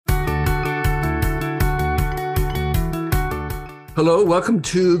Hello, welcome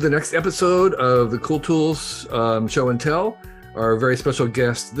to the next episode of the Cool Tools Show and Tell. Our very special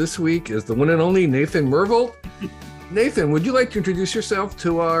guest this week is the one and only Nathan Myhrvold. Nathan, would you like to introduce yourself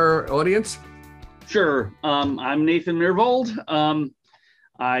to our audience? Sure. I'm Nathan Myhrvold.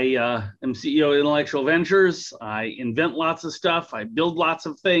 I am CEO of Intellectual Ventures. I invent lots of stuff. I build lots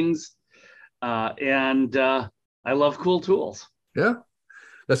of things. And I love cool tools. Yeah,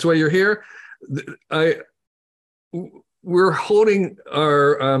 that's why you're here. We're holding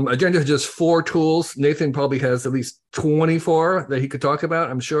our agenda to just 4 tools. Nathan probably has at least 24 that he could talk about,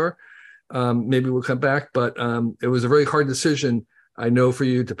 I'm sure. Maybe we'll come back, but it was a very hard decision, I know, for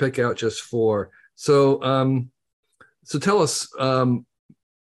you to pick out just 4. So tell us,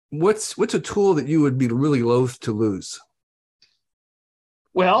 what's a tool that you would be really loath to lose?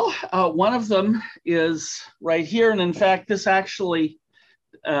 Well, one of them is right here. And in fact, this actually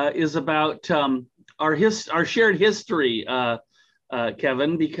is about our shared history,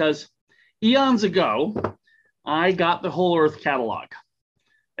 Kevin, because eons ago, I got the Whole Earth catalog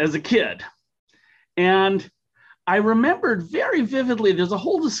as a kid. And I remembered very vividly, there's a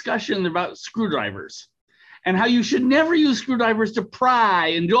whole discussion about screwdrivers and how you should never use screwdrivers to pry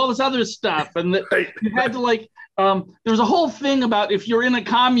and do all this other stuff. And that you had to there was a whole thing about if you're in a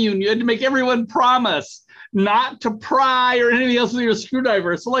commune, you had to make everyone promise not to pry or anything else with your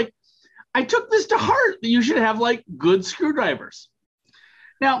screwdriver. So I took this to heart that you should have good screwdrivers.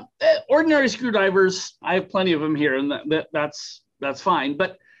 Now, ordinary screwdrivers, I have plenty of them here, and that's fine.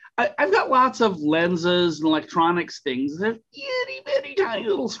 But I've got lots of lenses and electronics things that have itty bitty tiny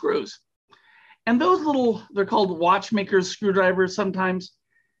little screws. And those they're called watchmaker's screwdrivers sometimes.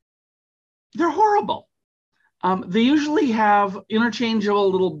 They're horrible. They usually have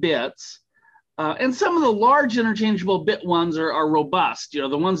interchangeable little bits. And some of the large interchangeable bit ones are robust.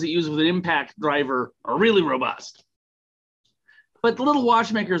 The ones that use with an impact driver are really robust. But the little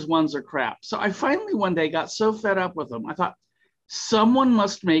watchmakers ones are crap. So I finally one day got so fed up with them, I thought, someone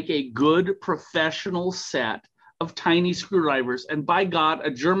must make a good professional set of tiny screwdrivers. And by God, a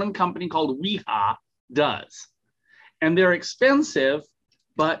German company called Wiha does. And they're expensive,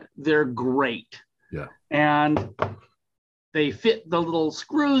 but they're great. Yeah. And they fit the little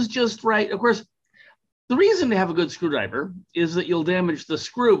screws just right. Of course, the reason to have a good screwdriver is that you'll damage the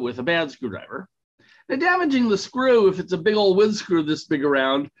screw with a bad screwdriver. Now, damaging the screw, if it's a big old wood screw this big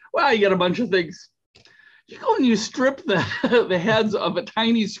around, well, you get a bunch of things. You go and you strip the heads of a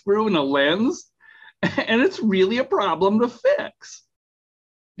tiny screw in a lens, and it's really a problem to fix.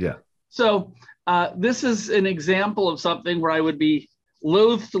 Yeah. So this is an example of something where I would be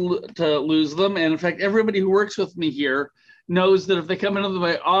loath to lose them. And in fact, everybody who works with me here knows that if they come into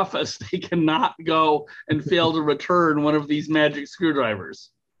my office, they cannot go and fail to return one of these magic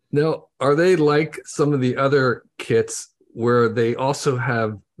screwdrivers. Now, are they like some of the other kits where they also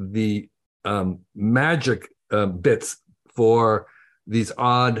have the magic bits for these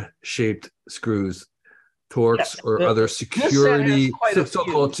odd shaped screws, Torx, yes, or other security,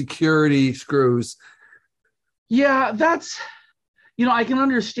 so-called security screws? Yeah, that's... I can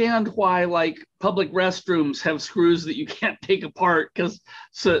understand why public restrooms have screws that you can't take apart because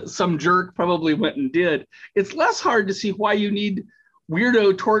some jerk probably went and did. It's less hard to see why you need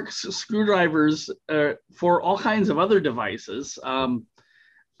weirdo Torx screwdrivers for all kinds of other devices. I've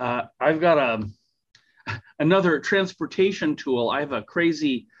got another transportation tool. I have a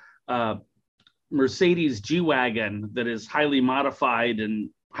crazy Mercedes G-Wagon that is highly modified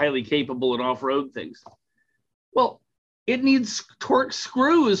and highly capable in off-road things. Well, it needs Torx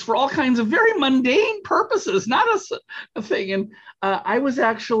screws for all kinds of very mundane purposes, not a thing. And I was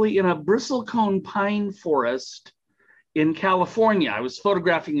actually in a bristlecone pine forest in California. I was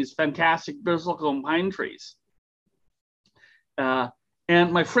photographing these fantastic bristlecone pine trees. And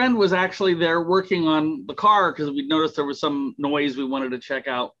my friend was actually there working on the car because we noticed there was some noise we wanted to check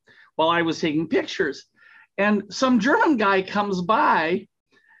out while I was taking pictures. And some German guy comes by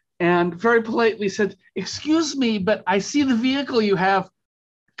and very politely said, "Excuse me, but I see the vehicle you have.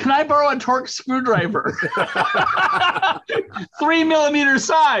 Can I borrow a Torx screwdriver?" 3 millimeter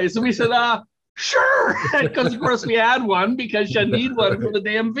size. And we said, sure. Because, of course, we had one because you need one for the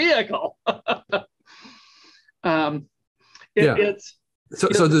damn vehicle. So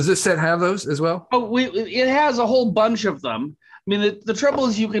does this set have those as well? Oh, it has a whole bunch of them. I mean, the trouble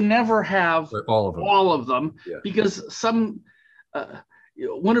is you can never have all of them yeah. Because some...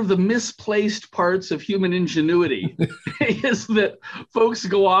 one of the misplaced parts of human ingenuity is that folks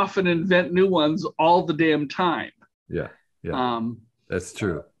go off and invent new ones all the damn time. Yeah, that's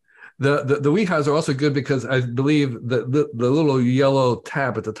true. The Wihas are also good because I believe the little yellow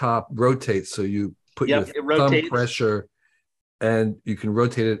tab at the top rotates, so you put your thumb pressure and you can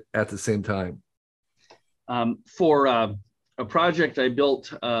rotate it at the same time. For a project I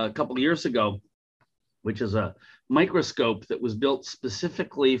built a couple of years ago, which is a microscope that was built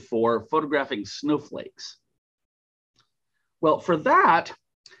specifically for photographing snowflakes. Well, for that,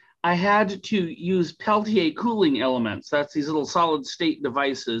 I had to use Peltier cooling elements. That's these little solid state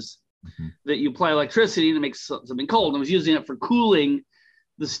devices that you apply electricity to make something cold. I was using it for cooling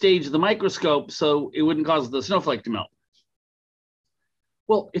the stage of the microscope so it wouldn't cause the snowflake to melt.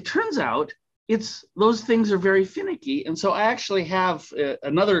 Well, it turns out those things are very finicky. And so I actually have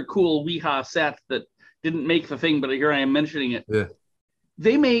another cool Wiha set that didn't make the thing, but here I am mentioning it. Yeah.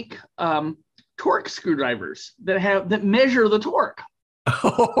 They make torque screwdrivers that measure the torque.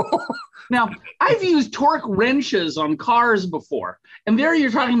 Now, I've used torque wrenches on cars before, and there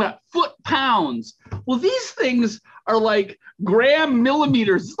you're talking about foot-pounds. Well, these things are like gram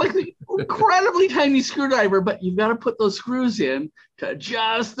millimeters. It's like an incredibly tiny screwdriver, but you've got to put those screws in to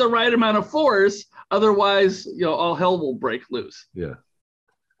just the right amount of force. Otherwise, all hell will break loose. Yeah.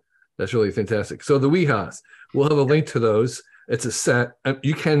 That's really fantastic. So the Wihas, we'll have a link to those. It's a set.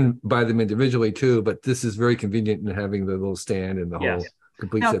 You can buy them individually too, but this is very convenient in having the little stand and the whole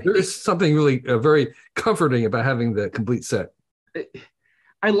complete set. There is something really very comforting about having the complete set.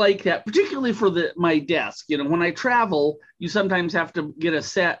 I like that, particularly for my desk. When I travel, you sometimes have to get a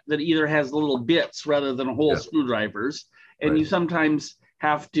set that either has the little bits rather than whole screwdrivers. And you sometimes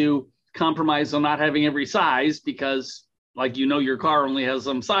have to compromise on not having every size because, like, your car only has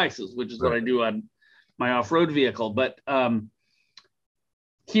some sizes, which is what I do on my off-road vehicle. But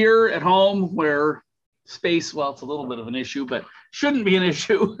here at home, where space, well, it's a little bit of an issue, but shouldn't be an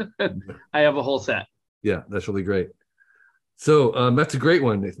issue, I have a whole set. Yeah, that's really great. So that's a great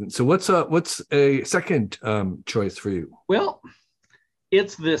one, Nathan. So what's a second choice for you? Well,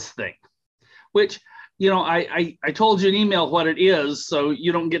 it's this thing, which, I told you in email what it is, so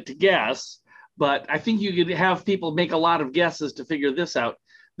you don't get to guess, but I think you could have people make a lot of guesses to figure this out.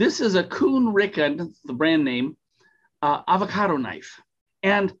 This is a Kuhn Ricken, the brand name, avocado knife.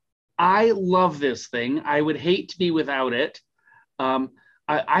 And I love this thing. I would hate to be without it.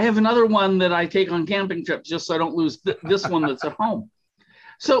 I have another one that I take on camping trips just so I don't lose this one that's at home.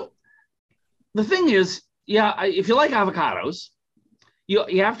 So the thing is, if you like avocados,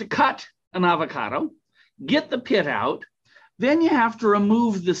 you have to cut an avocado, get the pit out, then you have to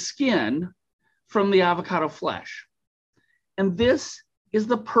remove the skin from the avocado flesh. And this is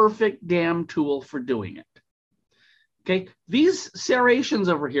the perfect damn tool for doing it. Okay, these serrations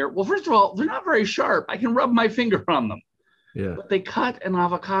over here, well, first of all, they're not very sharp. I can rub my finger on them. Yeah. But they cut an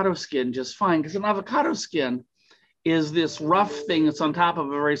avocado skin just fine, because an avocado skin is this rough thing that's on top of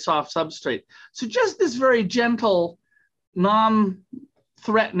a very soft substrate. So just this very gentle,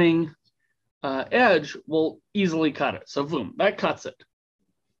 non-threatening edge will easily cut it. So boom, that cuts it.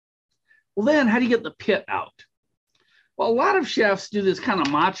 Well, then how do you get the pit out? Well, a lot of chefs do this kind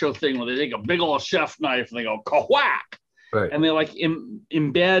of macho thing where they take a big old chef knife and they go ka-whack, and they like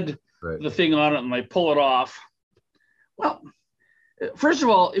embed the thing on it and they pull it off. Well, first of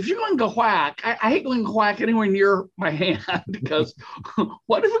all, if you're going ka-whack, I hate going ka-whack anywhere near my hand because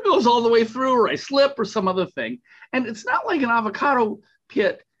what if it goes all the way through or I slip or some other thing? And it's not like an avocado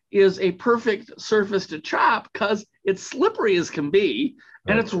pit is a perfect surface to chop because it's slippery as can be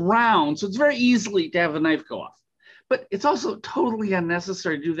and it's round. So it's very easily to have the knife go off. But it's also totally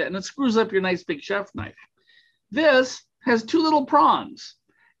unnecessary to do that. And it screws up your nice big chef knife. This has two little prongs.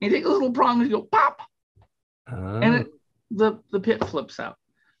 You take a little prong and you go pop. And the pit flips out.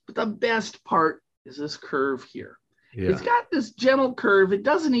 But the best part is this curve here. Yeah. It's got this gentle curve. It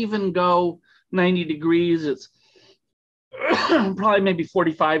doesn't even go 90 degrees. It's probably maybe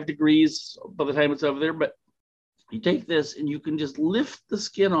 45 degrees by the time it's over there. But you take this and you can just lift the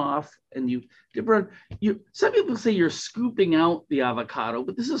skin off and you dip around. Some people say you're scooping out the avocado,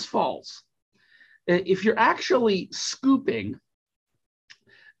 but this is false. If you're actually scooping,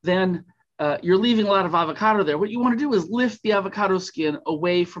 then you're leaving a lot of avocado there. What you want to do is lift the avocado skin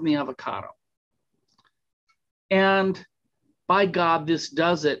away from the avocado. And by God, this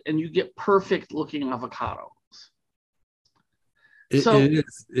does it, and you get perfect looking avocados.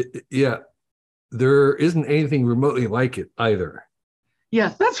 Yeah. There isn't anything remotely like it either.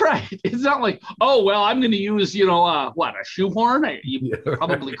 Yes, that's right. It's not like, oh, well, I'm going to use, a shoehorn? You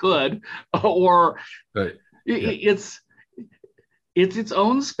probably could. Or it's its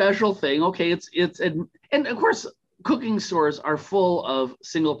own special thing. Okay, and of course, cooking stores are full of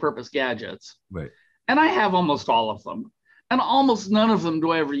single-purpose gadgets. Right. And I have almost all of them. And almost none of them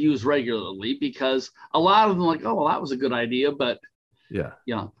do I ever use regularly because a lot of them are like, oh, well, that was a good idea. But, I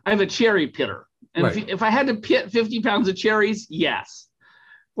have a cherry pitter. And Right. if I had to pit 50 pounds of cherries, yes.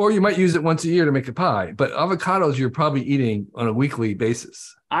 Or you might use it once a year to make a pie, but avocados you're probably eating on a weekly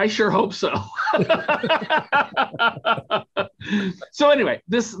basis. I sure hope so. So anyway,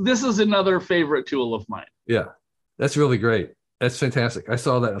 this is another favorite tool of mine. Yeah, that's really great. That's fantastic. I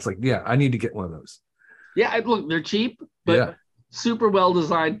saw that. I was like, yeah, I need to get one of those. Yeah, look, they're cheap, but Yeah. super well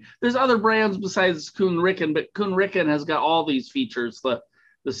designed. There's other brands besides Kuhn Ricken, but Kuhn Ricken has got all these features, the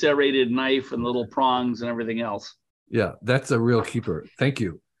serrated knife and little prongs and everything else. Yeah, that's a real keeper. Thank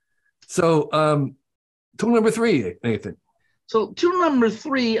you. So tool number 3, Nathan. So tool number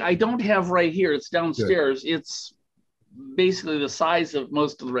 3, I don't have right here. It's downstairs. Good. It's basically the size of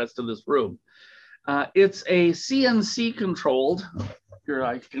most of the rest of this room. It's a CNC controlled. Here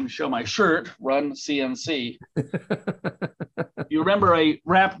I can show my shirt, Run CNC. You remember a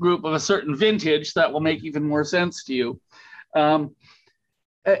rap group of a certain vintage, that will make even more sense to you.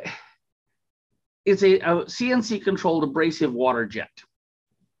 It's a CNC controlled abrasive water jet.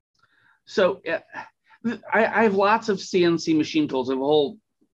 So I have lots of CNC machine tools. I have a whole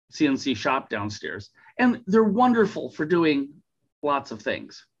CNC shop downstairs, and they're wonderful for doing lots of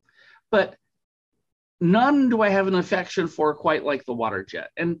things. But none do I have an affection for quite like the water jet.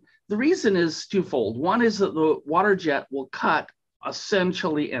 And the reason is twofold. One is that the water jet will cut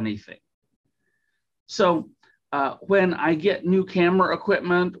essentially anything. So when I get new camera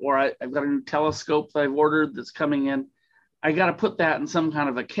equipment, or I've got a new telescope that I've ordered that's coming in, I got to put that in some kind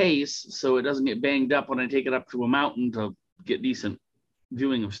of a case so it doesn't get banged up when I take it up to a mountain to get decent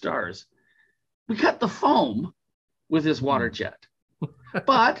viewing of stars. We cut the foam with this water jet.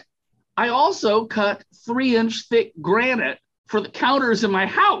 But I also cut 3-inch thick granite for the counters in my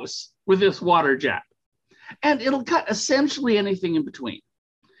house with this water jet. And it'll cut essentially anything in between.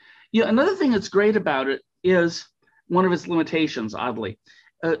 You know, another thing that's great about it is one of its limitations, oddly.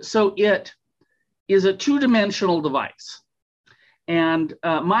 So it is a 2-dimensional device. And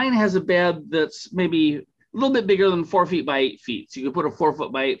mine has a bed that's maybe a little bit bigger than 4 feet by 8 feet. So you can put a 4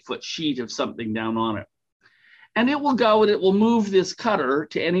 foot by 8 foot sheet of something down on it. And it will go and it will move this cutter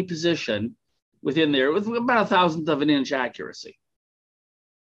to any position within there with about 1/1000th of an inch accuracy.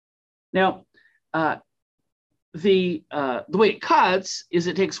 Now, the way it cuts is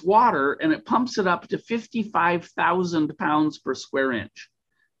it takes water and it pumps it up to 55,000 pounds per square inch.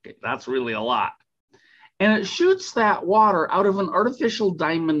 Okay, that's really a lot. And it shoots that water out of an artificial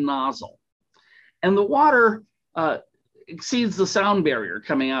diamond nozzle. And the water exceeds the sound barrier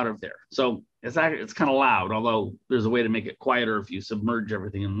coming out of there. So it's kind of loud, although there's a way to make it quieter if you submerge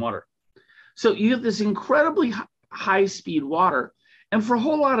everything in water. So you get this incredibly high speed water. And for a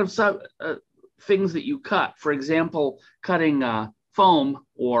whole lot of things that you cut, for example, cutting foam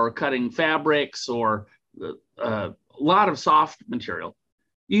or cutting fabrics or a lot of soft material,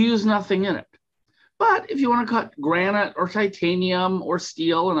 you use nothing in it. But if you want to cut granite or titanium or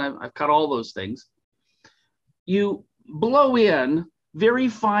steel, and I've cut all those things, you blow in very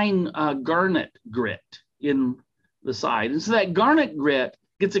fine garnet grit in the side. And so that garnet grit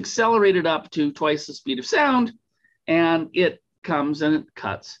gets accelerated up to twice the speed of sound, and it comes and it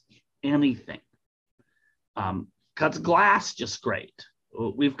cuts anything. Cuts glass just great.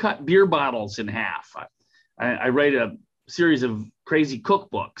 We've cut beer bottles in half. I write a series of crazy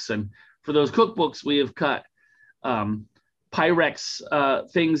cookbooks, and for those cookbooks, we have cut Pyrex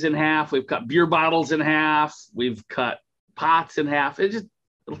things in half. We've cut beer bottles in half. We've cut pots in half. It'll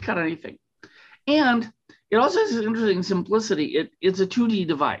cut anything. And it also has an interesting simplicity. It's a 2D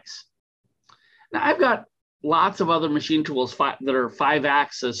device. Now, I've got lots of other machine tools that are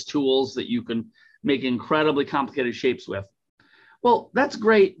 5-axis tools that you can make incredibly complicated shapes with. Well, that's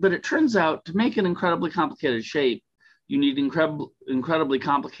great, but it turns out to make an incredibly complicated shape, you need incredibly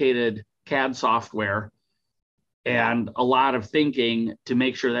complicated CAD software and a lot of thinking to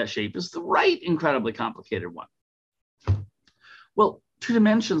make sure that shape is the right incredibly complicated one. Well, 2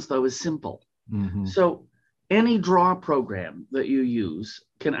 dimensions, though, is simple. Mm-hmm. So any draw program that you use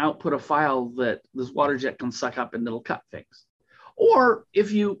can output a file that this water jet can suck up and it'll cut things. Or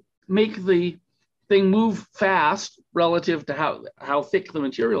if you make the thing move fast relative to how thick the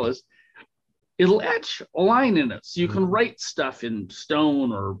material is, it'll etch a line in it. So you can write stuff in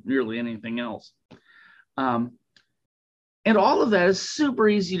stone or nearly anything else. And all of that is super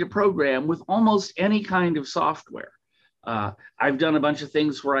easy to program with almost any kind of software. I've done a bunch of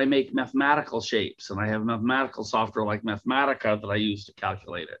things where I make mathematical shapes, and I have mathematical software like Mathematica that I use to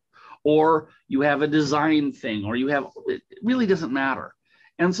calculate it. Or you have a design thing, or it really doesn't matter.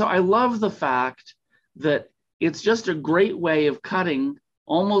 And so I love the fact that it's just a great way of cutting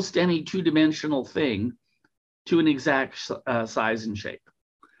almost any 2-dimensional thing to an exact size and shape.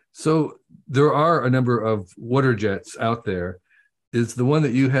 So there are a number of water jets out there. Is the one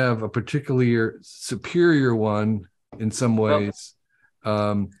that you have a particularly superior one in some ways,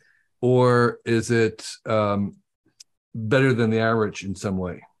 or is it better than the average in some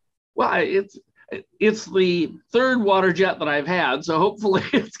way? Well, it's the third water jet that I've had, so hopefully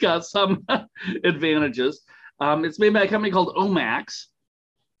it's got some advantages. It's made by a company called Omax.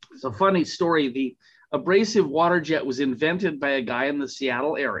 It's a funny story. The abrasive water jet was invented by a guy in the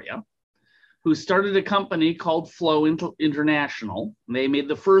Seattle area who started a company called Flow International. They made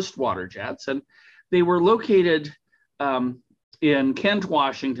the first water jets, and they were located in Kent,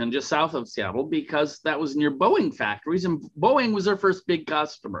 Washington, just south of Seattle, because that was near Boeing factories, and Boeing was their first big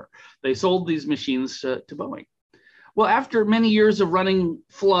customer. They sold these machines to Boeing. Well, after many years of running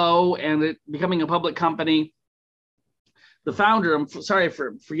Flow and it becoming a public company, the founder, I'm sorry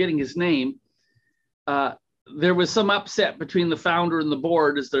for forgetting his name, there was some upset between the founder and the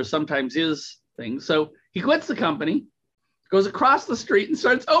board, as there sometimes is things. So he quits the company, goes across the street and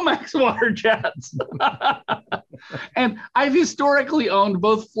starts Omax water jets. And I've historically owned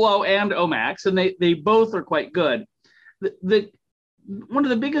both Flow and Omax, and they both are quite good. One of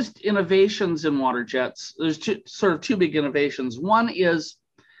the biggest innovations in water jets, there's two big innovations. One is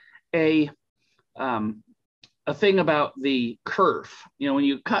a thing about the kerf. You know, when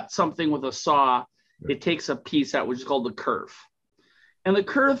you cut something with a saw, it takes a piece out, which is called the kerf. And the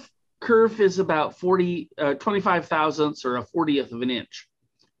kerf is about 25 thousandths or a 40th of an inch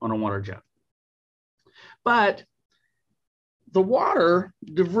on a water jet. But the water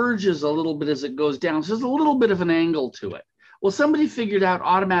diverges a little bit as it goes down. So there's a little bit of an angle to it. Well, somebody figured out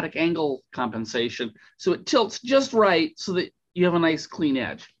automatic angle compensation, so it tilts just right so that you have a nice clean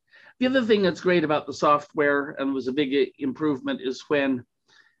edge. The other thing that's great about the software, and was a big improvement, is when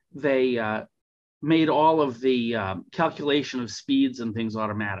they made all of the calculation of speeds and things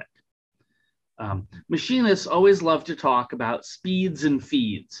automatic. Machinists always love to talk about speeds and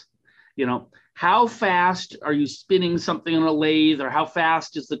feeds. You know, how fast are you spinning something on a lathe, or how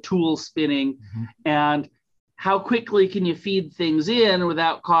fast is the tool spinning? Mm-hmm. And how quickly can you feed things in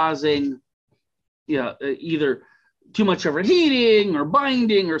without causing, either too much overheating or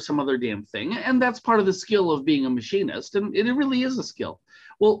binding or some other damn thing? And that's part of the skill of being a machinist. And it really is a skill.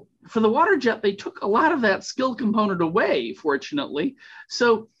 Well, for the water jet, they took a lot of that skill component away, fortunately.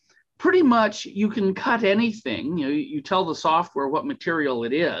 So pretty much you can cut anything. You tell the software what material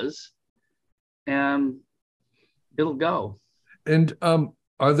it is, and it'll go. And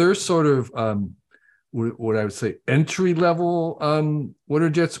are there sort of what I would say entry level water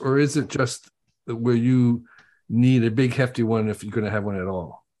jets, or is it just where you need a big hefty one if you're going to have one at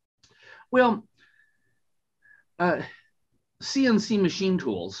all? Well, CNC machine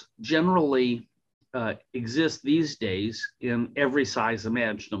tools generally exist these days in every size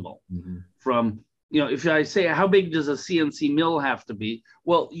imaginable. Mm-hmm. From, if I say, how big does a CNC mill have to be?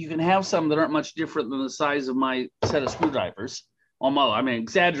 Well, you can have some that aren't much different than the size of my set of screwdrivers. Although, I mean,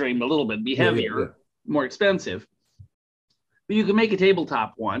 exaggerating a little bit, be heavier, more expensive. But you can make a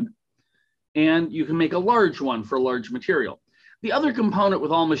tabletop one, and you can make a large one for large material. The other component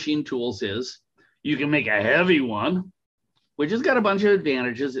with all machine tools is you can make a heavy one, which has got a bunch of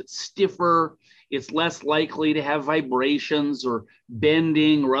advantages. It's stiffer, it's less likely to have vibrations or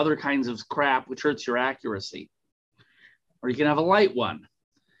bending or other kinds of crap, which hurts your accuracy. Or you can have a light one.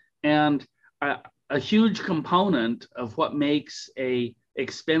 And a huge component of what makes a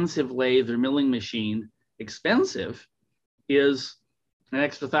expensive lathe or milling machine expensive is an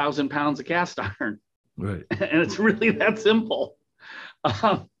extra 1,000 pounds of cast iron. Right. And it's really that simple.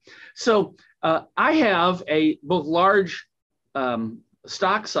 So I have a both large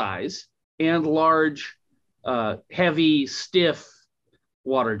stock size and large heavy stiff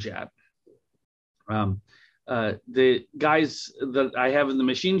water jet. The guys that I have in the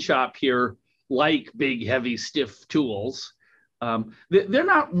machine shop here like big, heavy, stiff tools. They're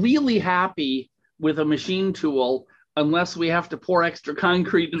not really happy with a machine tool unless we have to pour extra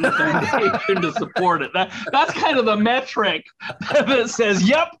concrete in the foundation to support it. That's kind of the metric that says,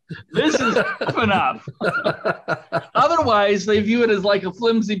 yep, this is enough. Otherwise, they view it as like a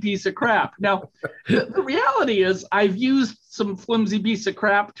flimsy piece of crap. Now, the reality is I've used some flimsy piece of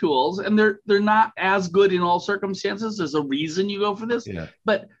crap tools, and they're not as good in all circumstances. There's a reason you go for this,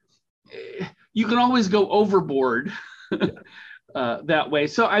 but you can always go overboard that way.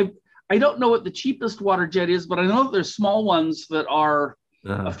 So I don't know what the cheapest water jet is, but I know that there's small ones that are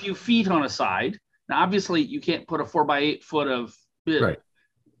a few feet on a side. Now, obviously, you can't put a 4x8 foot of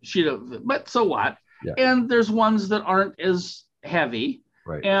sheet of, but so what? Yeah. And there's ones that aren't as heavy.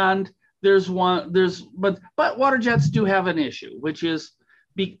 Right. And but water jets do have an issue, which is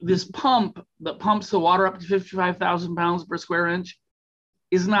this pump that pumps the water up to 55,000 pounds per square inch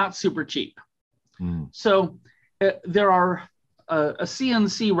is not super cheap. So there are a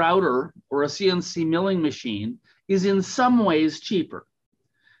CNC router or a CNC milling machine is in some ways cheaper.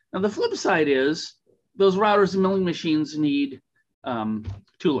 Now, the flip side is those routers and milling machines need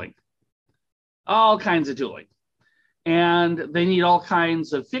tooling, all kinds of tooling, and they need all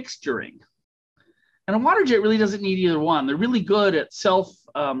kinds of fixturing. And a water jet really doesn't need either one. They're really good at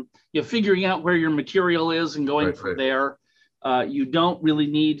figuring out where your material is and going from there. You don't really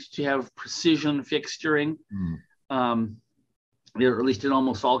need to have precision fixturing, or at least in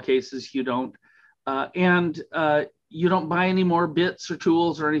almost all cases you don't. And you don't buy any more bits or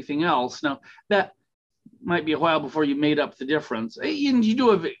tools or anything else. Now, that might be a while before you made up the difference. And you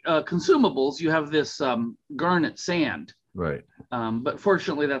do have consumables. You have this garnet sand. Right. But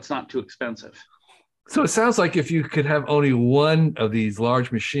fortunately, that's not too expensive. So it sounds like if you could have only one of these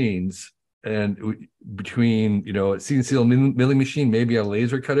large machines, and between, a CNC milling machine, maybe a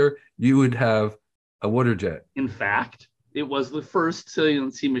laser cutter, you would have a water jet. In fact, it was the first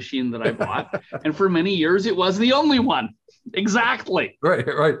CNC machine that I bought. And for many years, it was the only one. Exactly. Right.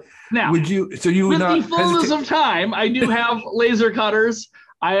 Now, with the fullness of time, I do have laser cutters.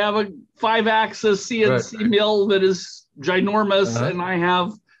 I have a 5-axis CNC mill that is ginormous, and I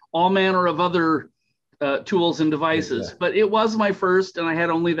have all manner of other tools and devices. But it was my first, and I had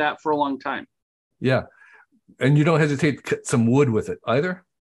only that for a long time. Yeah. And you don't hesitate to cut some wood with it either?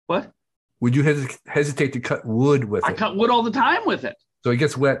 What? Would you hesitate to cut wood with it? I cut wood all the time with it. So it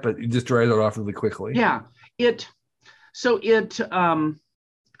gets wet, but you just dry it off really quickly. Yeah. You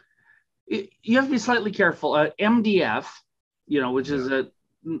have to be slightly careful. MDF, which is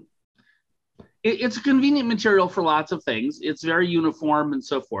it's a convenient material for lots of things. It's very uniform and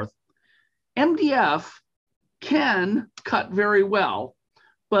so forth. MDF can cut very well,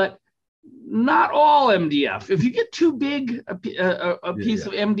 but not all MDF. If you get too big a piece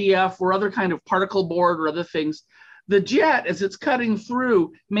of MDF or other kind of particle board or other things, the jet, as it's cutting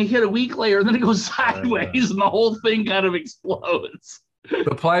through, may hit a weak layer, and then it goes sideways, and the whole thing kind of explodes.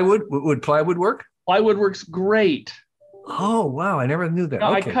 But would plywood work? Plywood works great. Oh, wow. I never knew that.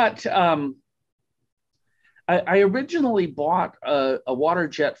 Now, okay. I cut, I originally bought a water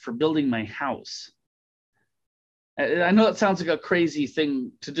jet for building my house. I know that sounds like a crazy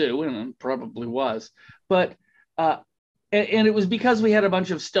thing to do, and it probably was, but and it was because we had a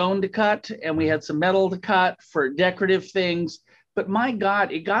bunch of stone to cut and we had some metal to cut for decorative things. But my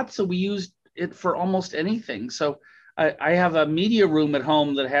God, it got so we used it for almost anything. So I have a media room at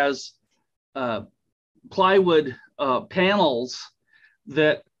home that has plywood panels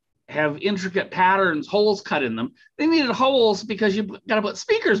that have intricate patterns, holes cut in them. They needed holes because you got to put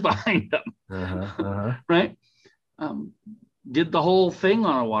speakers behind them, right? Did the whole thing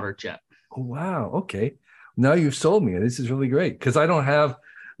on a water jet. Oh, wow. Okay. Now you've sold me. This is really great because I don't have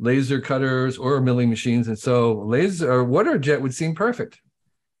laser cutters or milling machines. And so laser or water jet would seem perfect.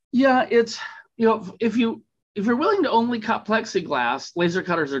 Yeah, it's, if you're willing to only cut plexiglass, laser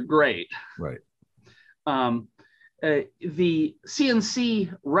cutters are great. Right. The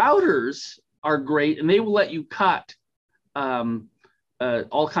CNC routers are great, and they will let you cut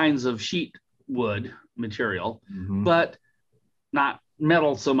all kinds of sheet wood material, but not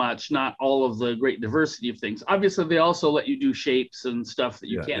metal so much, not all of the great diversity of things. Obviously, they also let you do shapes and stuff that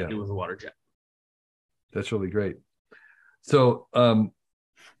you can't do with a water jet. That's really great. So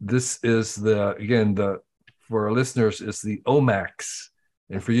this is for our listeners, is the Omax.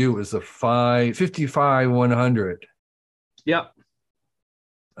 And for you, is the 55-100. Yep.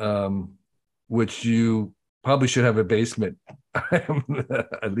 Which you probably should have a basement,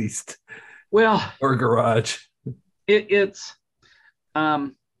 at least. Well, or a garage. It's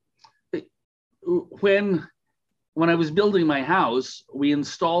when I was building my house, we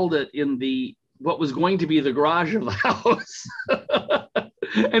installed it in what was going to be the garage of the house,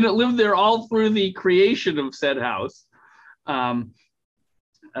 and it lived there all through the creation of said house.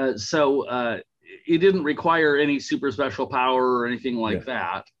 So it didn't require any super special power or anything like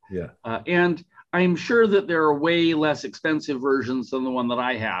that. Yeah. And I'm sure that there are way less expensive versions than the one that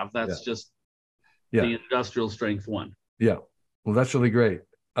I have. That's just the industrial strength one. Yeah. Well, that's really great.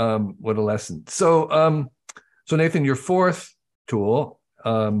 What a lesson. So Nathan, your fourth tool,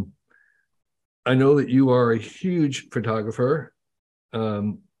 I know that you are a huge photographer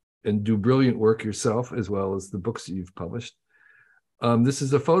and do brilliant work yourself, as well as the books that you've published. This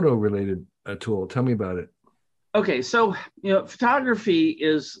is a photo related tool. Tell me about it. Okay. So, photography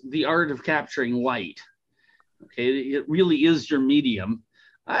is the art of capturing light. Okay. It really is your medium.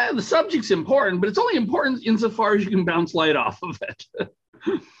 The subject's important, but it's only important insofar as you can bounce light off of it.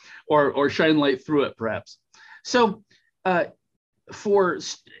 or shine light through it, perhaps. So I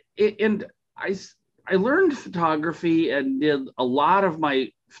learned photography and did a lot of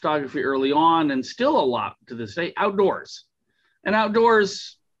my photography early on, and still a lot to this day, outdoors. And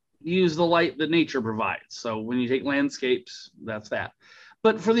outdoors, you use the light that nature provides. So when you take landscapes, that's that.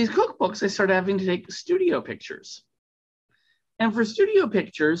 But for these cookbooks, I started having to take studio pictures. And for studio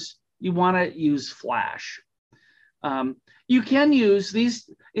pictures, you want to use flash. You can use these.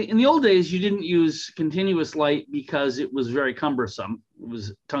 In the old days, you didn't use continuous light because it was very cumbersome. It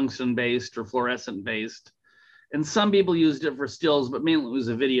was tungsten based or fluorescent based. And some people used it for stills, but mainly it was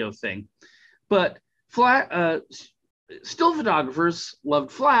a video thing. But still photographers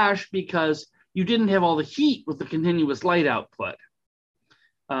loved flash because you didn't have all the heat with the continuous light output.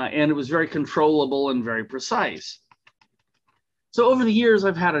 And it was very controllable and very precise. So over the years,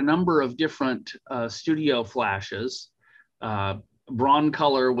 I've had a number of different studio flashes.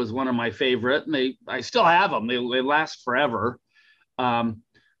 Broncolor was one of my favorite, and I still have them. They last forever.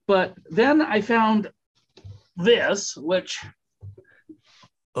 But then I found this, which is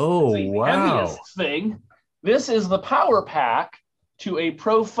the heaviest thing. This is the power pack to a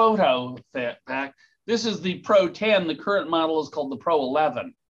Pro Photo pack. This is the Pro 10. The current model is called the Pro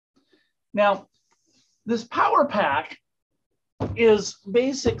 11. Now, this power pack is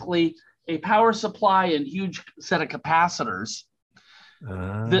basically a power supply and huge set of capacitors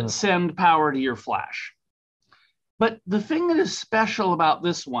that send power to your flash. But the thing that is special about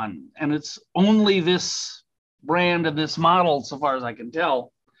this one, and it's only this brand and this model, so far as I can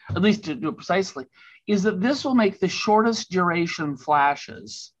tell, at least to do it precisely, is that this will make the shortest duration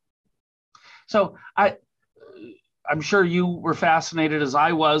flashes. So I'm sure you were fascinated as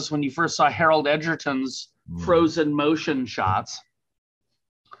I was when you first saw Harold Edgerton's frozen motion shots.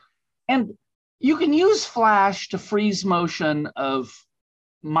 And you can use flash to freeze motion of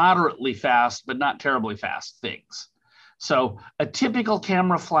moderately fast, but not terribly fast things. So a typical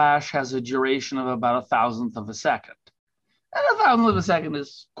camera flash has a duration of about 1,000th of a second. And 1,000th of a second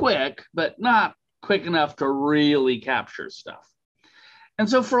is quick, but not quick enough to really capture stuff. And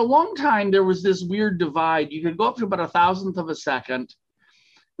so for a long time, there was this weird divide. You could go up to about 1,000th of a second.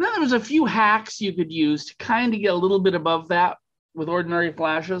 And then there was a few hacks you could use to kind of get a little bit above that with ordinary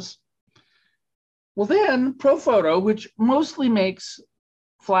flashes. Well, then ProPhoto, which mostly makes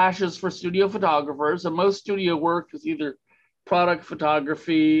flashes for studio photographers, and most studio work is either product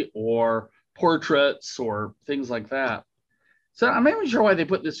photography or portraits or things like that. So I'm not even sure why they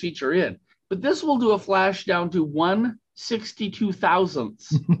put this feature in, but this will do a flash down to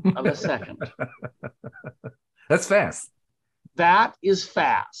 1/62,000th of a second. That's fast. That is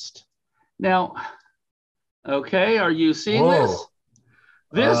fast. Now, okay, are you seeing this?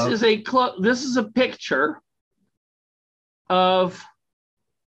 This is a picture of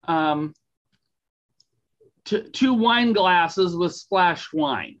two wine glasses with splashed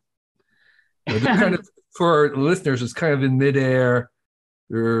wine. Kind of, for our listeners, it's kind of in midair.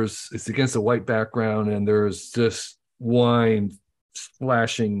 It's against a white background, and there's just wine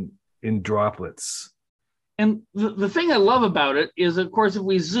splashing in droplets. And the thing I love about it is, of course, if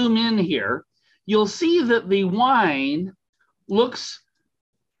we zoom in here, you'll see that the wine looks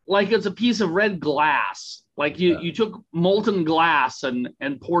like it's a piece of red glass. Like you took molten glass and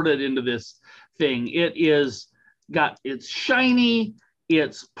poured it into this thing. It's shiny,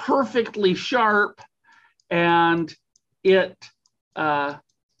 it's perfectly sharp, and it's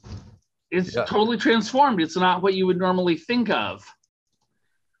totally transformed. It's not what you would normally think of.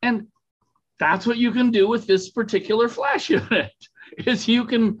 And that's what you can do with this particular flash unit, is you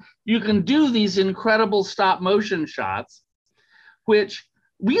can do these incredible stop motion shots, which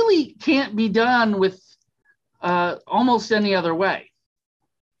really can't be done with almost any other way.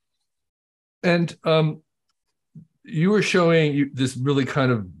 And you were showing this really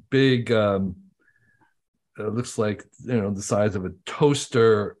kind of big, looks like, the size of a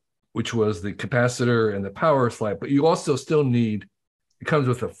toaster, which was the capacitor and the power supply, but you also still need, it comes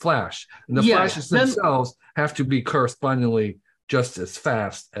with a flash. And the flashes themselves have to be correspondingly just as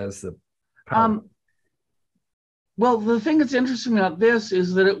fast as the power. Well, the thing that's interesting about this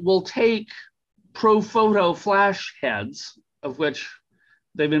is that it will take ProPhoto flash heads, of which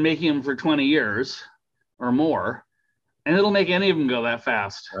they've been making them for 20 years or more, and it'll make any of them go that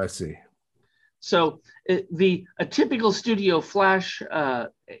fast. I see. So a typical studio flash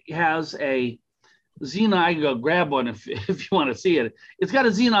has a Xenon. I can go grab one if you want to see it. It's got a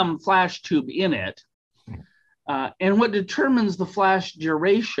Xenon flash tube in it. And what determines the flash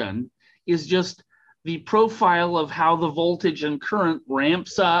duration is just the profile of how the voltage and current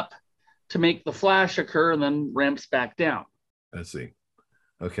ramps up to make the flash occur and then ramps back down. I see.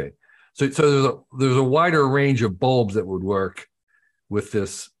 Okay. So there's a wider range of bulbs that would work with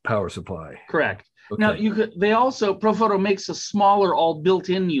this power supply. Correct. Okay. Now Profoto makes a smaller all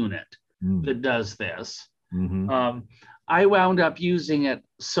built-in unit that does this. I wound up using it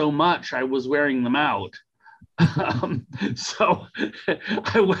so much I was wearing them out. So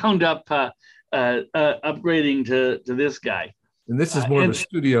I wound up upgrading to this guy. And this is more of a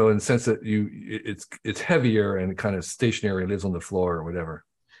studio in the sense that it's heavier and kind of stationary, lives on the floor or whatever.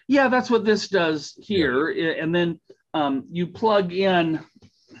 Yeah, that's what this does here. Yeah. And then you plug in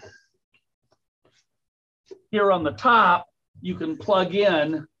here on the top, you can plug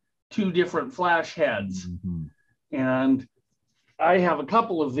in 2 different flash heads. And I have a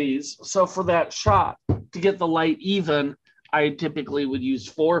couple of these. So for that shot, to get the light even, I typically would use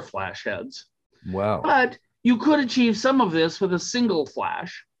 4 flash heads. Wow. But you could achieve some of this with a single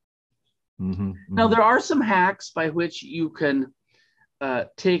flash. Now, there are some hacks by which you can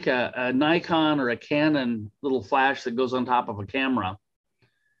take a Nikon or a Canon little flash that goes on top of a camera,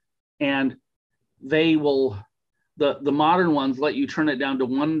 and they will, the modern ones let you turn it down to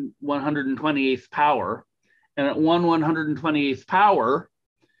 1/128th power. And at 1/128th power,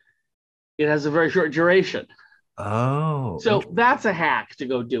 it has a very short duration. Oh. So that's a hack to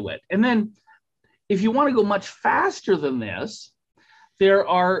go do it. And then if you want to go much faster than this, there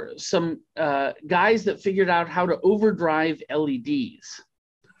are some guys that figured out how to overdrive LEDs.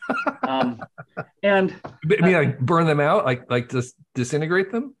 And I mean, like burn them out, like just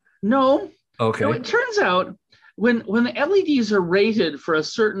disintegrate them? No. Okay. So it turns out when the LEDs are rated for a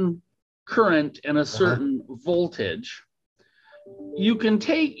certain current and a certain voltage, you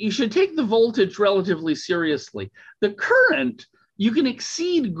should take the voltage relatively seriously. The current you can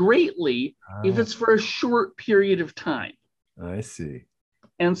exceed greatly if it's for a short period of time. I see.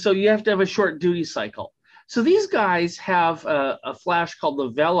 And so you have to have a short duty cycle. So these guys have a flash called the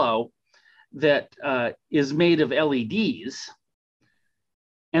Velo that is made of LEDs,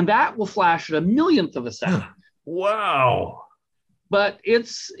 and that will flash at 1/1,000,000th of a second. Wow. But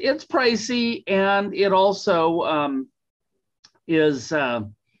it's pricey, and it also it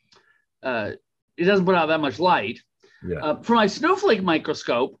doesn't put out that much light. Yeah. For my snowflake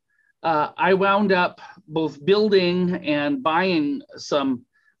microscope, I wound up both building and buying some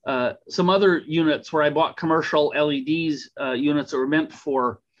other units where I bought commercial LEDs units that were meant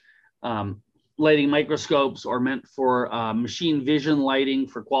for lighting microscopes or meant for machine vision lighting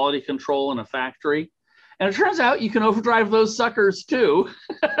for quality control in a factory. And it turns out you can overdrive those suckers too.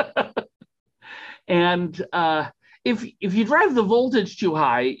 And if you drive the voltage too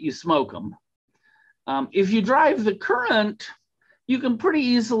high, you smoke them. If you drive the current, you can pretty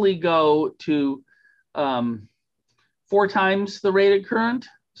easily go to 4 times the rated current,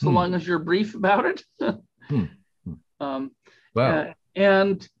 so long as you're brief about it. Wow.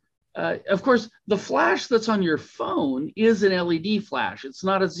 And of course, the flash that's on your phone is an LED flash. It's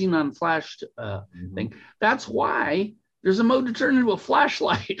not a xenon flash thing. That's why there's a mode to turn into a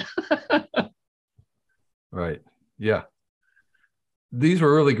flashlight. Right. Yeah. These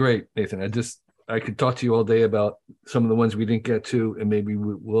were really great, Nathan. I could talk to you all day about some of the ones we didn't get to, and maybe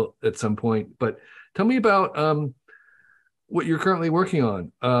we will at some point. But tell me about what you're currently working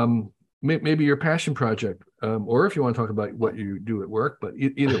on. Maybe your passion project, or if you want to talk about what you do at work, but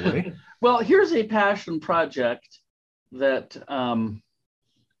either way. Well, here's a passion project that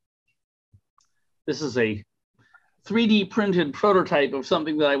this is a 3D printed prototype of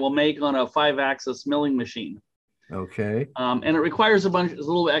something that I will make on a 5-axis milling machine. Okay. And it requires a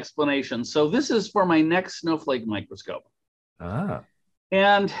little explanation. So this is for my next snowflake microscope.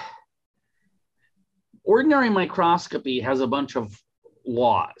 And ordinary microscopy has a bunch of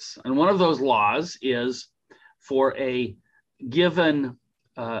laws. And one of those laws is for a given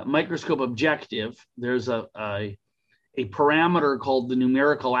microscope objective, there's a parameter called the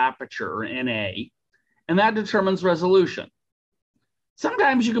numerical aperture, or NA, and that determines resolution.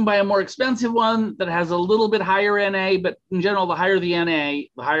 Sometimes you can buy a more expensive one that has a little bit higher NA, but in general, the higher the NA,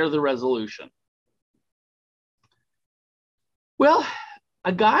 the higher the resolution. Well,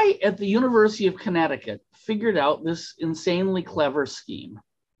 a guy at the University of Connecticut figured out this insanely clever scheme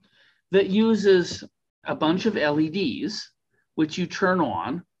that uses a bunch of LEDs, which you turn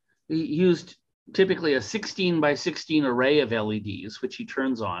on. He used typically a 16 by 16 array of LEDs, which he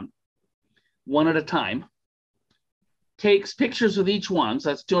turns on one at a time, takes pictures with each one, so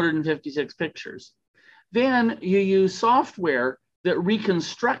that's 256 pictures. Then you use software that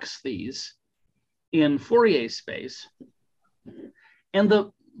reconstructs these in Fourier space. And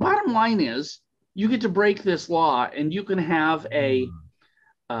the bottom line is you get to break this law, and you can have a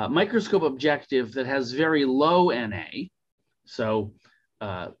microscope objective that has very low NA. So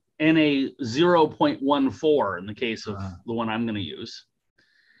NA 0.14 in the case of the one I'm going to use.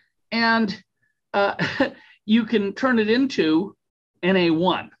 And you can turn it into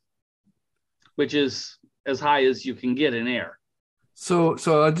NA1, which is as high as you can get in air. So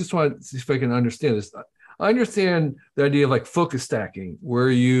I just want to see if I can understand this. I understand the idea of like focus stacking, where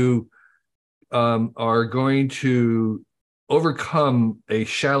you are going to overcome a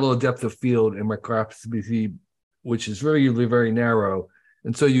shallow depth of field in microscopy, which is very usually very narrow.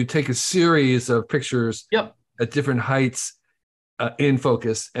 And so you take a series of pictures at different heights in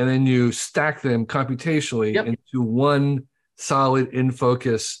focus, and then you stack them computationally into one solid in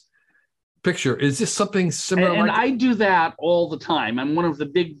focus picture. Is this something similar? And I do that all the time. I'm one of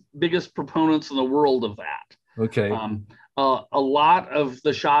the biggest proponents in the world of that. Okay. A lot of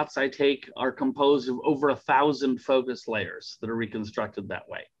the shots I take are composed of over 1,000 focus layers that are reconstructed that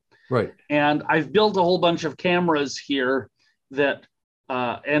way. Right. And I've built a whole bunch of cameras here that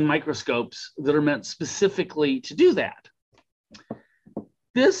and microscopes that are meant specifically to do that.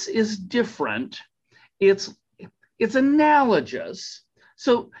 This is different. It's analogous.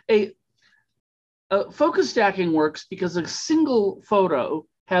 So a focus stacking works because a single photo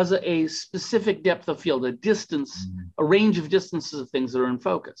has a specific depth of field, a distance, a range of distances of things that are in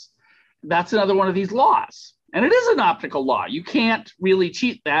focus. That's another one of these laws. And it is an optical law. You can't really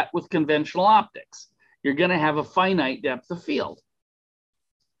cheat that with conventional optics. You're going to have a finite depth of field.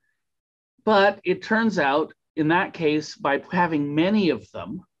 But it turns out, in that case, by having many of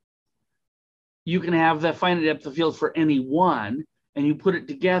them, you can have the finite depth of field for any one, and you put it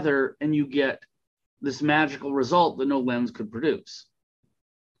together and you get this magical result that no lens could produce.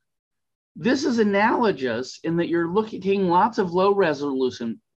 This is analogous in that you're taking lots of low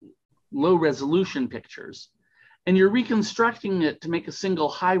resolution pictures, and you're reconstructing it to make a single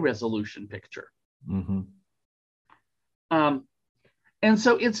high resolution picture. Mm-hmm. And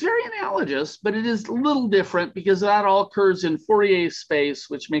so it's very analogous, but it is a little different because that all occurs in Fourier space,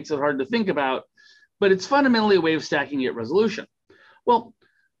 which makes it hard to think about, but it's fundamentally a way of stacking at resolution. Well,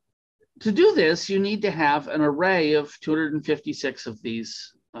 to do this, you need to have an array of 256 of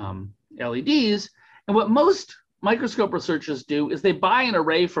these LEDs. And what most microscope researchers do is they buy an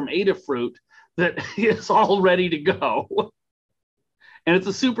array from Adafruit that is all ready to go. And it's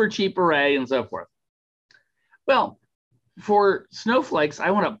a super cheap array and so forth. Well, for snowflakes,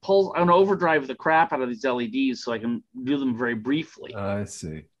 I want to overdrive the crap out of these LEDs so I can do them very briefly. I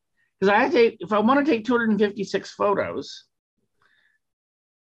see. Because if I want to take 256 photos,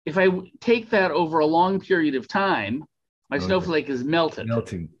 if I take that over a long period of time, my snowflake is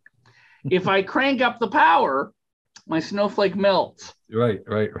melting. If I crank up the power, my snowflake melts. Right.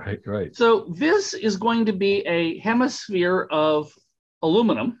 So this is going to be a hemisphere of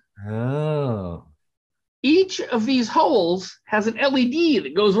aluminum. Oh. Each of these holes has an LED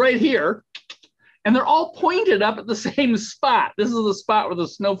that goes right here, and they're all pointed up at the same spot. This is the spot where the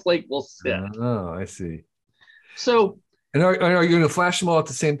snowflake will sit. Oh, I see. So, and are you going to flash them all at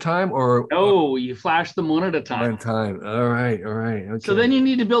the same time, or no? You flash them one at a time. One time. All right. Okay. So then you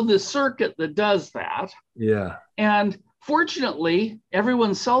need to build this circuit that does that. Yeah. And fortunately,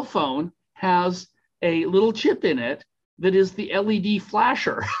 everyone's cell phone has a little chip in it that is the LED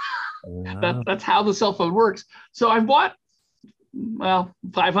flasher. Wow. That's how the cell phone works. So I bought,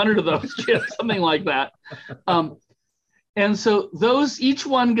 500 of those chips, something like that. And so each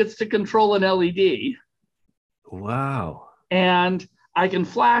one gets to control an LED. Wow. And I can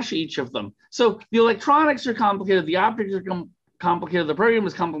flash each of them. So the electronics are complicated, the optics are complicated, the program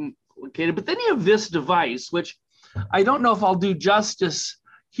is complicated, but then you have this device, which I don't know if I'll do justice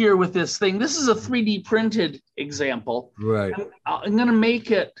here with this thing. This is a 3D printed example. Right. I'm going to make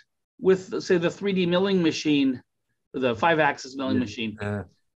it with, say, the 3D milling machine, the 5-axis milling machine.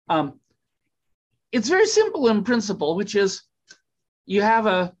 It's very simple in principle, which is you have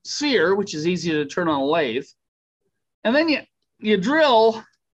a sphere, which is easy to turn on a lathe, and then you drill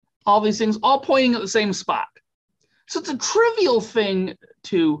all these things, all pointing at the same spot. So it's a trivial thing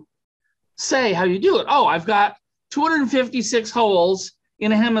to say how you do it. Oh, I've got 256 holes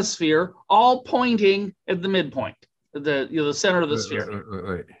in a hemisphere, all pointing at the midpoint, the center of the sphere.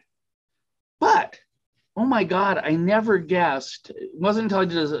 Right. But, oh my God, I never guessed. It wasn't until I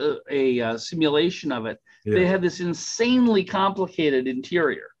did a simulation of it. Yeah. They had this insanely complicated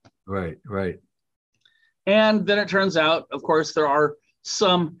interior. Right. And then it turns out, of course, there are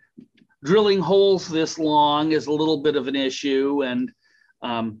some drilling holes this long is a little bit of an issue. And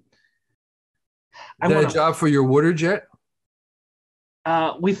is that a job for your water jet?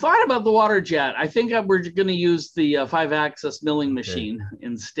 We thought about the water jet. I think we're going to use the 5-axis milling machine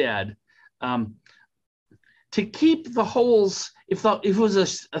instead. to keep the holes, if it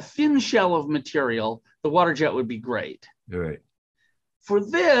was a thin shell of material, the water jet would be great. Right. For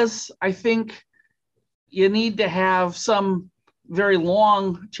this, I think you need to have some very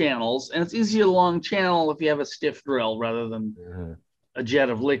long channels, and it's easier to long channel if you have a stiff drill rather than a jet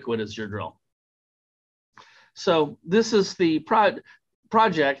of liquid as your drill. So this is the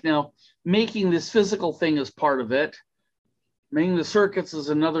project. Now, making this physical thing is part of it. Making the circuits is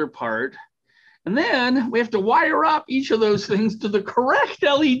another part. And then we have to wire up each of those things to the correct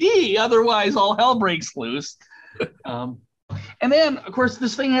LED, otherwise all hell breaks loose. And then, of course,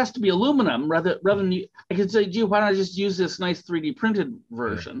 this thing has to be aluminum rather than I could say, gee, why don't I just use this nice 3D printed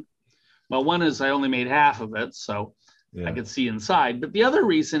version? Yeah. Well, one is I only made half of it, so I could see inside. But the other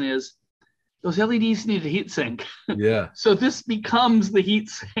reason is those LEDs need a heat sink. Yeah. So this becomes the heat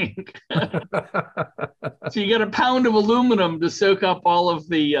sink. So you get a pound of aluminum to soak up all of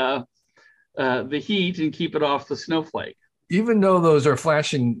the heat and keep it off the snowflake. Even though those are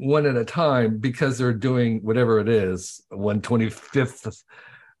flashing one at a time, because they're doing whatever it is, 1/25th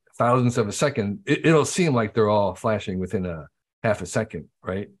thousandth of a second, it'll seem like they're all flashing within a half a second,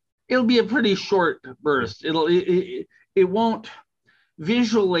 right? It'll be a pretty short burst. It won't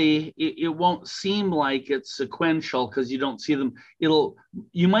visually, it won't seem like it's sequential because you don't see them.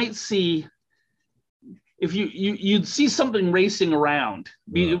 You might see, if you'd see something racing around.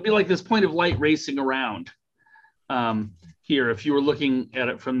 It'd be like this point of light racing around. Here, if you were looking at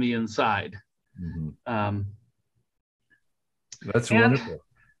it from the inside. That's wonderful.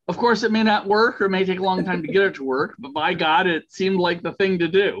 Of course, it may not work or it may take a long time to get it to work, but by God, it seemed like the thing to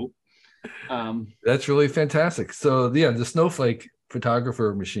do. That's really fantastic. So yeah, the snowflake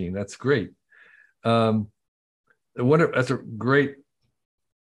photographer machine, that's great. That's a great,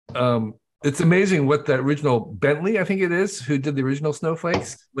 it's amazing what that original Bentley, I think it is, who did the original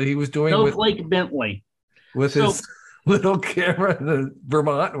snowflakes, what he was doing Snowflake Bentley. With his little camera in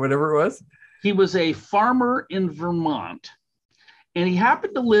Vermont, or whatever it was. He was a farmer in Vermont, and he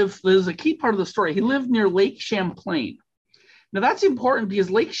happened to live, there's a key part of the story, he lived near Lake Champlain. Now that's important because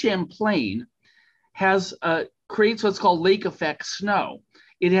Lake Champlain creates what's called lake effect snow.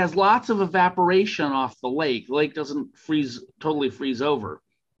 It has lots of evaporation off the lake. The lake doesn't totally freeze over.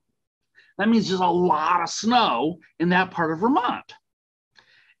 That means there's a lot of snow in that part of Vermont.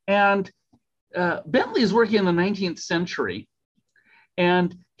 And Bentley is working in the 19th century,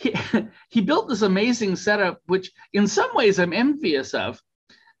 and he built this amazing setup, which in some ways I'm envious of.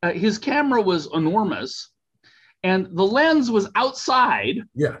 His camera was enormous, and the lens was outside,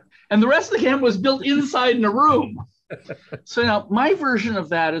 and the rest of the camera was built inside in a room. So now my version of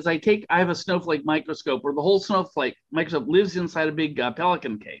that is I have a snowflake microscope where the whole snowflake microscope lives inside a big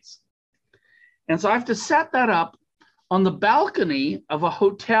Pelican case. And so I have to set that up on the balcony of a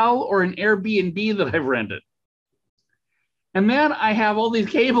hotel or an Airbnb that I've rented. And then I have all these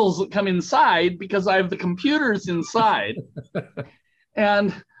cables that come inside because I have the computers inside.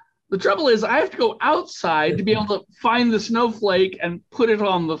 And the trouble is I have to go outside to be able to find the snowflake and put it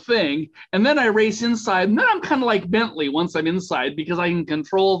on the thing. And then I race inside. And then I'm kind of like Bentley once I'm inside because I can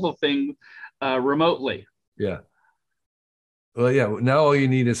control the thing remotely. Yeah. Well, yeah, now all you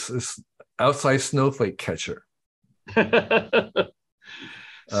need is outside snowflake catcher.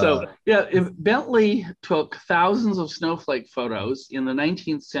 So if Bentley took thousands of snowflake photos in the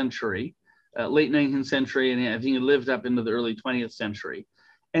 19th century, late 19th century, and I think he lived up into the early 20th century,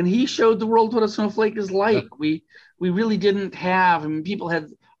 and he showed the world what a snowflake is like. We really didn't have, I mean,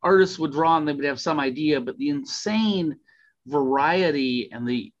 artists would draw and they would have some idea, but the insane variety and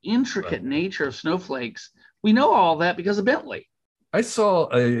the intricate nature of snowflakes, we know all that because of Bentley. I saw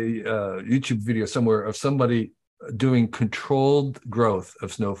a YouTube video somewhere of somebody doing controlled growth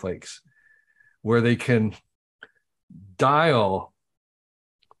of snowflakes where they can dial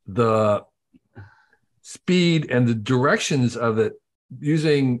the speed and the directions of it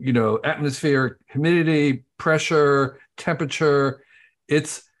using, atmospheric humidity, pressure, temperature.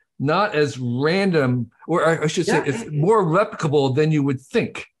 It's not as random, or I should say it's more replicable than you would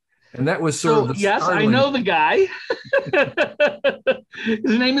think. And that was sort of the startling. I know the guy.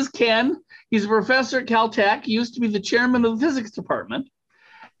 His name is Ken. He's a professor at Caltech. He used to be the chairman of the physics department.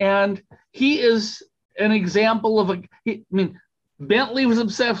 And he is an example of Bentley was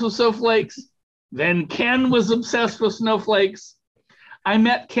obsessed with snowflakes. Then Ken was obsessed with snowflakes. I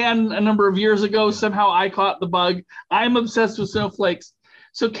met Ken a number of years ago. Somehow I caught the bug. I'm obsessed with snowflakes.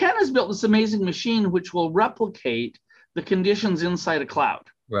 So Ken has built this amazing machine which will replicate the conditions inside a cloud.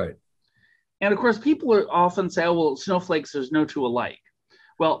 Right. And of course, people often say, oh, well, snowflakes, there's no two alike.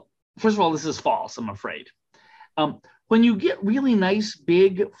 Well, first of all, this is false, I'm afraid. when you get really nice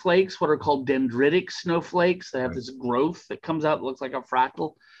big flakes, what are called dendritic snowflakes, that have this growth that comes out that looks like a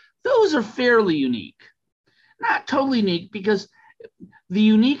fractal, those are fairly unique. Not totally unique, because the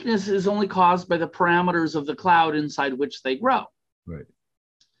uniqueness is only caused by the parameters of the cloud inside which they grow. Right.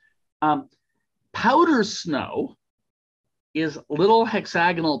 Powder snow is little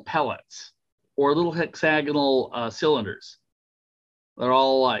hexagonal pellets or little hexagonal cylinders. They're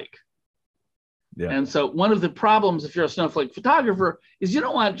all alike. Yeah. And so one of the problems if you're a snowflake photographer is you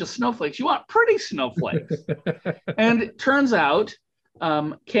don't want just snowflakes, you want pretty snowflakes. And it turns out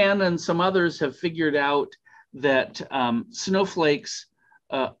Ken and some others have figured out that snowflakes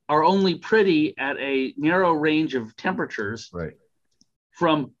are only pretty at a narrow range of temperatures. Right.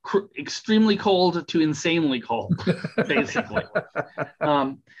 From extremely cold to insanely cold, basically.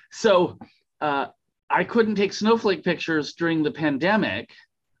 So I couldn't take snowflake pictures during the pandemic.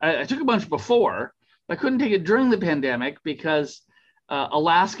 I took a bunch before, but I couldn't take it during the pandemic because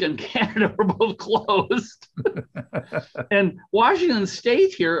Alaska and Canada were both closed. And Washington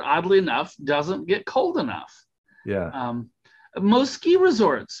State here, oddly enough, doesn't get cold enough. Yeah. Most ski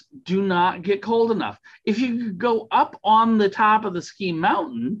resorts do not get cold enough. If you go up on the top of the ski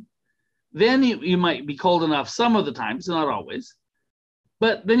mountain, then you might be cold enough some of the times, not always.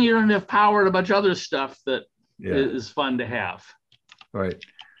 But then you don't have power and a bunch of other stuff that is fun to have. Right.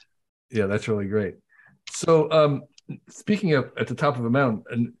 Yeah, that's really great. So speaking of at the top of a mountain,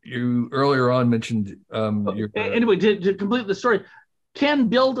 and you earlier on mentioned anyway, to complete the story, Ken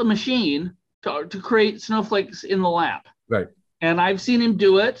built a machine to create snowflakes in the lab. Right. And I've seen him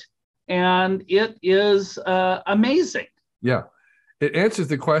do it, and it is amazing. Yeah. It answers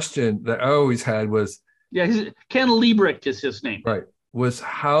the question that I always had was... Yeah, Ken Liebricht is his name. Right. Was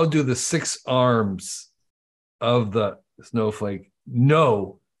how do the 6 arms of the snowflake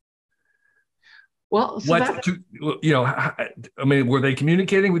know? Well, so I mean, were they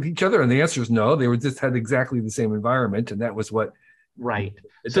communicating with each other? And the answer is no. They just had exactly the same environment, and that was what... Right.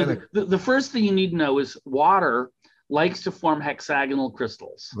 So the first thing you need to know is water likes to form hexagonal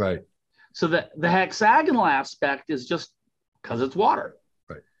crystals. Right. So the hexagonal aspect is just because it's water.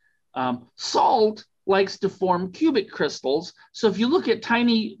 Right. Salt likes to form cubic crystals. So if you look at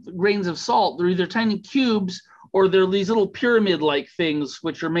tiny grains of salt, they're either tiny cubes or they're these little pyramid-like things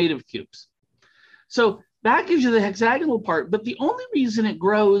which are made of cubes. So that gives you the hexagonal part. But the only reason it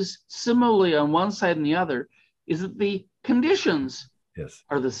grows similarly on one side and the other is that the conditions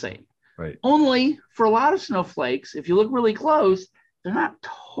are the same. Right. Only for a lot of snowflakes, if you look really close, they're not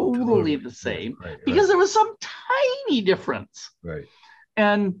totally the same because there was some tiny difference. Right.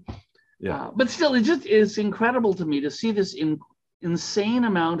 And but still, it just is incredible to me to see this insane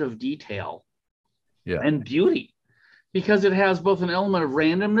amount of detail and beauty, because it has both an element of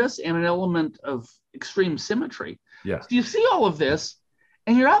randomness and an element of extreme symmetry. Yeah. So you see all of this,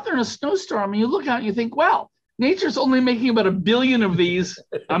 and you're out there in a snowstorm, and you look out and you think, well, nature's only making about 1 billion of these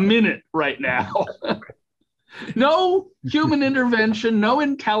a minute right now. No human intervention, no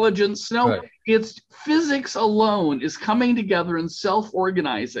intelligence, it's physics alone is coming together and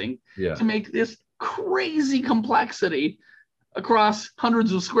self-organizing to make this crazy complexity across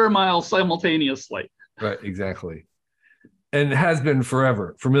hundreds of square miles simultaneously. Right, exactly. And it has been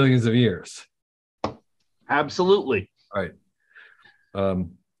forever, for millions of years. Absolutely. Right.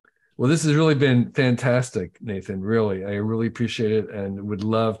 Well, this has really been fantastic, Nathan. Really, I really appreciate it, and would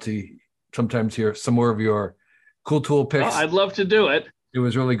love to sometimes hear some more of your cool tool picks. Well, I'd love to do it. It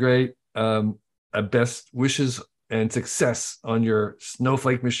was really great. Best wishes and success on your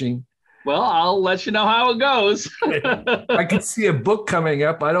snowflake machine. Well, I'll let you know how it goes. I can see a book coming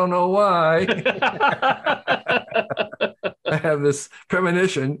up. I don't know why. I have this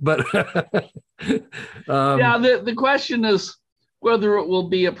premonition, but the question is whether it will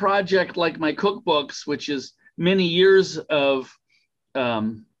be a project like my cookbooks, which is many years of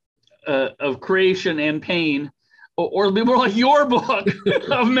creation and pain, or it'll be more like your book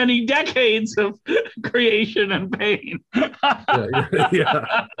of many decades of creation and pain. But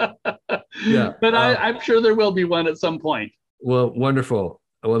I'm sure there will be one at some point. Well, wonderful.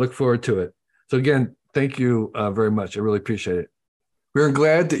 I will look forward to it. So again, thank you very much. I really appreciate it. We're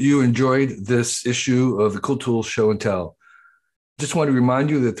glad that you enjoyed this issue of the Cool Tools Show and Tell. Just want to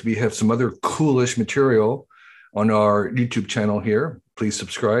remind you that we have some other coolish material on our YouTube channel here. Please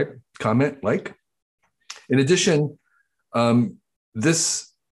subscribe, comment, like. In addition,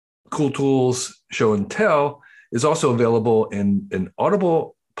 this Cool Tools Show and Tell is also available in an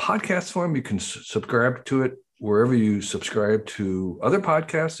Audible podcast form. You can subscribe to it wherever you subscribe to other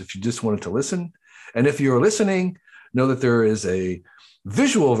podcasts if you just wanted to listen. And if you're listening, know that there is a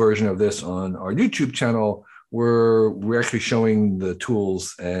visual version of this on our YouTube channel we're actually showing the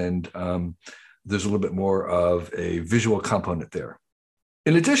tools, and there's a little bit more of a visual component there.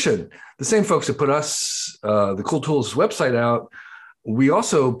 In addition, the same folks that put us, the Cool Tools website out, we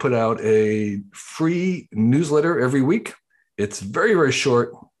also put out a free newsletter every week. It's very, very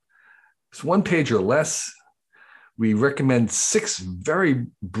short. It's 1 page or less. We recommend 6 very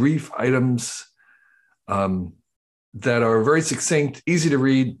brief items that are very succinct, easy to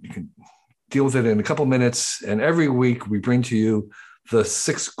read. You can deal with it in a couple minutes. And every week we bring to you the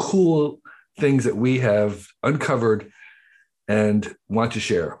 6 cool things that we have uncovered and want to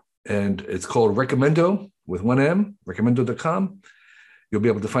share. And it's called Recommendo with 1 M, recommendo.com. You'll be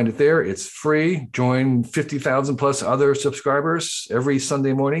able to find it there. It's free. Join 50,000 plus other subscribers every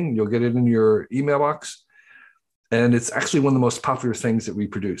Sunday morning. You'll get it in your email box. And it's actually one of the most popular things that we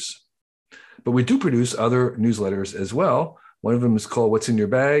produce. But we do produce other newsletters as well. One of them is called What's in Your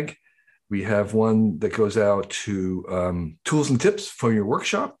Bag. We have one that goes out to tools and tips for your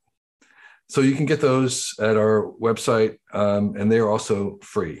workshop. So you can get those at our website, and they are also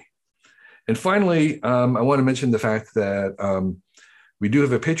free. And finally, I want to mention the fact that we do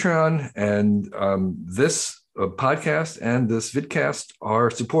have a Patreon, and this podcast and this vidcast are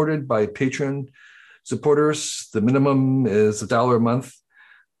supported by Patreon supporters. The minimum is $1 a month.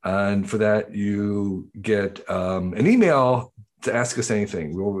 And for that, you get an email to ask us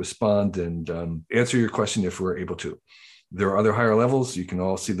anything. We'll respond and answer your question if we're able to. There are other higher levels. You can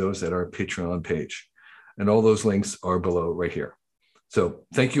all see those at our Patreon page. And all those links are below right here. So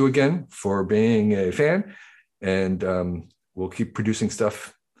thank you again for being a fan. And we'll keep producing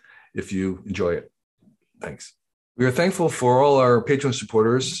stuff if you enjoy it. Thanks. We are thankful for all our Patreon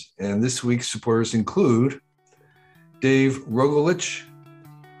supporters. And this week's supporters include Dave Rogolich,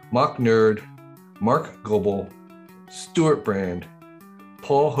 Mock Nerd, Mark Goebel, Stuart Brand,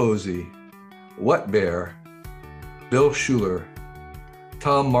 Paul Hosey, What Bear, Bill Schuler,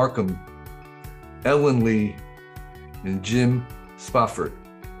 Tom Markham, Ellen Lee, and Jim Spofford.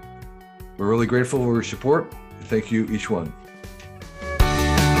 We're really grateful for your support, and thank you, each one.